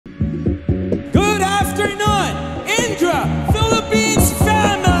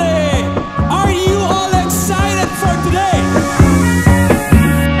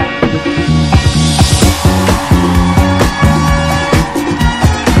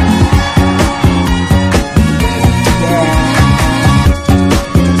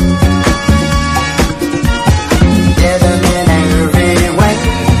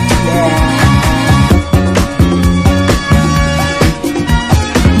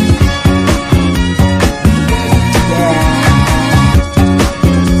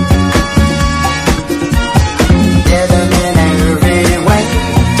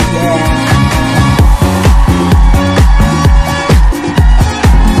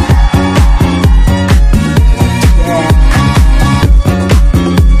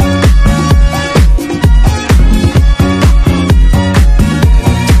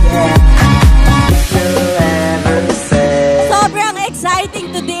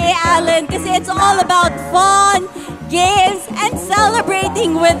Alan, kasi it's all about fun, games, and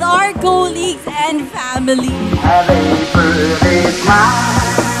celebrating with our colleagues and family. Have a pretty smile.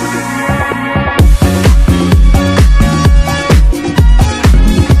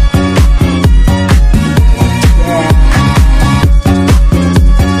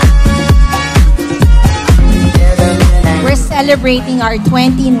 We're celebrating our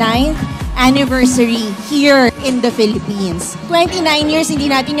 29th anniversary here in the Philippines. 29 years, hindi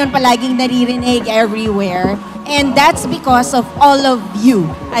natin yun palaging naririnig everywhere. And that's because of all of you.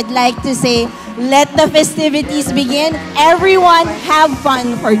 I'd like to say, let the festivities begin. Everyone have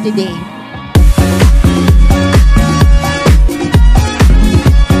fun for today.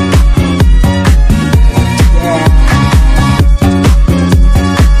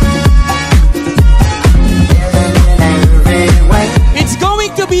 It's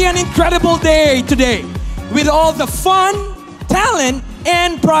going to be an incredible day today with all the fun, talent,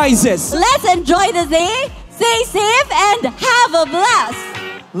 and prizes. Let's enjoy the day, stay safe, and have a blast.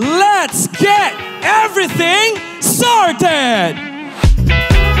 Let's get everything started!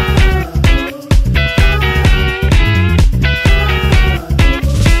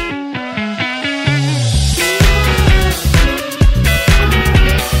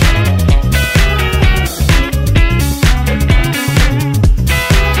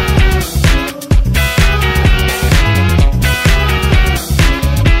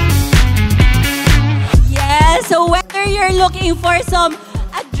 So whether you're looking for some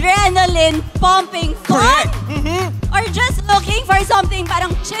adrenaline pumping fun, or just looking for something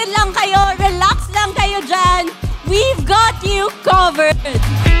parang chill lang kayo, relax lang kayo dyan, we've got you covered.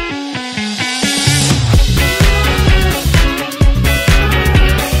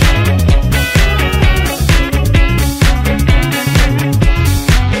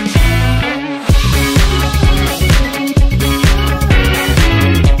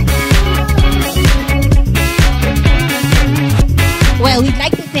 Well, we'd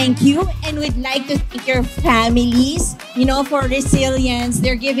like to thank you, and we'd like to thank your families, for resilience.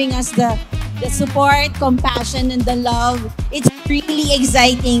 They're giving us the support, compassion, and the love. It's really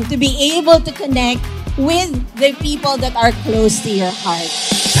exciting to be able to connect with the people that are close to your heart.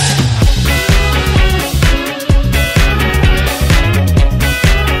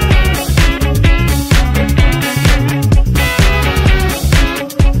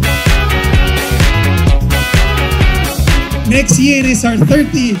 Next year is our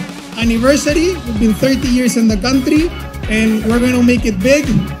 30th anniversary. We've been 30 years in the country, and we're going to make it big.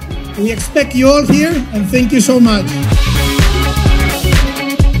 We expect you all here, and thank you so much.